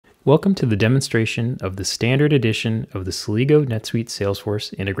Welcome to the demonstration of the standard edition of the Celigo NetSuite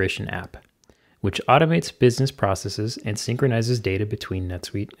Salesforce Integration App, which automates business processes and synchronizes data between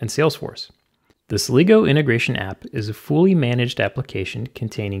NetSuite and Salesforce. The Celigo Integration App is a fully managed application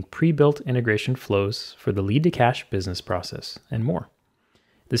containing pre-built integration flows for the lead-to-cash business process and more.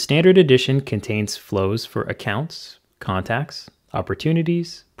 The standard edition contains flows for accounts, contacts,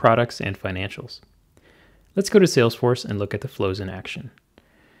 opportunities, products, and financials. Let's go to Salesforce and look at the flows in action.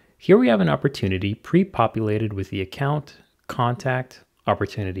 Here we have an opportunity pre-populated with the account, contact,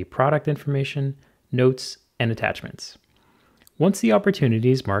 opportunity product information, notes, and attachments. Once the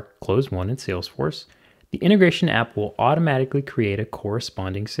opportunity is marked Close 1 in Salesforce, the integration app will automatically create a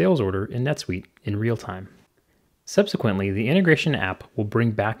corresponding sales order in NetSuite in real time. Subsequently, the integration app will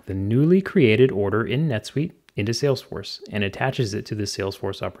bring back the newly created order in NetSuite into Salesforce and attaches it to the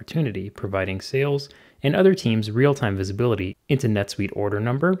Salesforce opportunity, providing sales and other teams real-time visibility into NetSuite order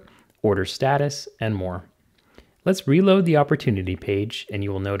number, order status, and more. Let's reload the opportunity page and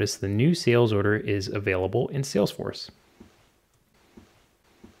you will notice the new sales order is available in Salesforce.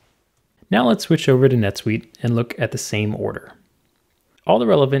 Now let's switch over to NetSuite and look at the same order. All the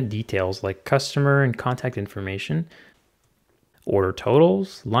relevant details like customer and contact information, order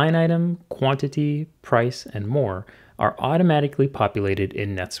totals, line item, quantity, price, and more are automatically populated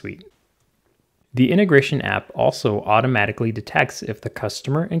in NetSuite. The integration app also automatically detects if the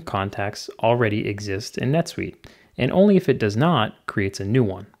customer and contacts already exist in NetSuite, and only if it does not, creates a new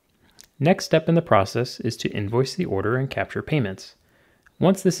one. Next step in the process is to invoice the order and capture payments.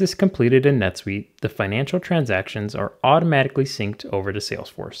 Once this is completed in NetSuite, the financial transactions are automatically synced over to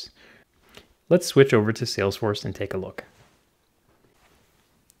Salesforce. Let's switch over to Salesforce and take a look.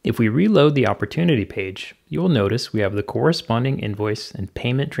 If we reload the opportunity page, you will notice we have the corresponding invoice and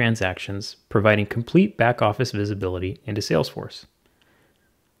payment transactions, providing complete back-office visibility into Salesforce.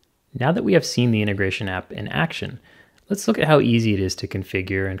 Now that we have seen the integration app in action, let's look at how easy it is to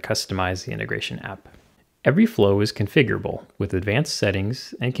configure and customize the integration app. Every flow is configurable with advanced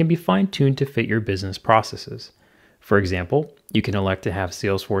settings and can be fine-tuned to fit your business processes. For example, you can elect to have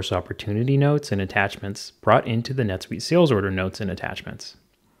Salesforce opportunity notes and attachments brought into the NetSuite sales order notes and attachments.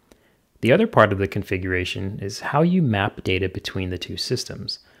 The other part of the configuration is how you map data between the two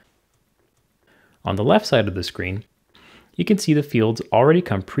systems. On the left side of the screen, you can see the fields already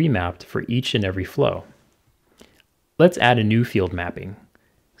come pre-mapped for each and every flow. Let's add a new field mapping.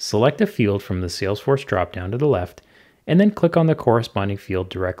 Select a field from the Salesforce dropdown to the left, and then click on the corresponding field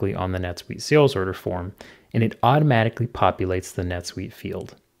directly on the NetSuite sales order form, and it automatically populates the NetSuite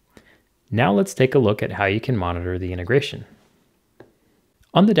field. Now let's take a look at how you can monitor the integration.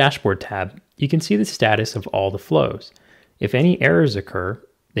 On the Dashboard tab, you can see the status of all the flows. If any errors occur,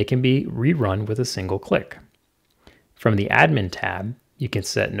 they can be rerun with a single click. From the Admin tab, you can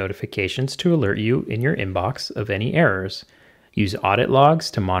set notifications to alert you in your inbox of any errors, use audit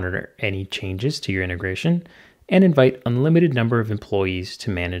logs to monitor any changes to your integration, and invite unlimited number of employees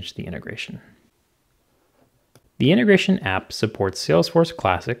to manage the integration. The integration app supports Salesforce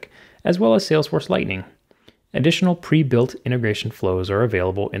Classic as well as Salesforce Lightning. Additional pre-built integration flows are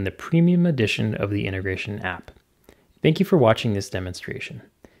available in the premium edition of the integration app. Thank you for watching this demonstration.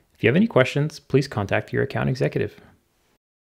 If you have any questions, please contact your account executive.